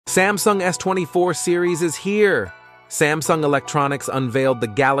Samsung S24 series is here! Samsung Electronics unveiled the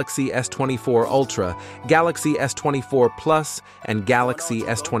Galaxy S24 Ultra, Galaxy S24 Plus, and Galaxy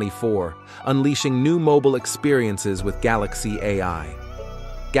S24, unleashing new mobile experiences with Galaxy AI.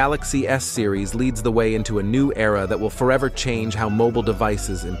 Galaxy S series leads the way into a new era that will forever change how mobile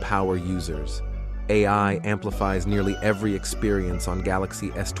devices empower users. AI amplifies nearly every experience on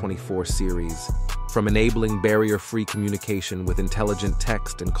Galaxy S24 series, from enabling barrier-free communication with intelligent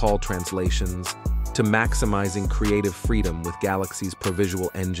text and call translations, to maximizing creative freedom with Galaxy's ProVisual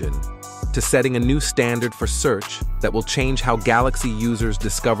engine, to setting a new standard for search that will change how Galaxy users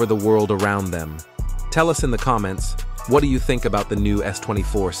discover the world around them. Tell us in the comments, what do you think about the new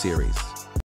S24 series?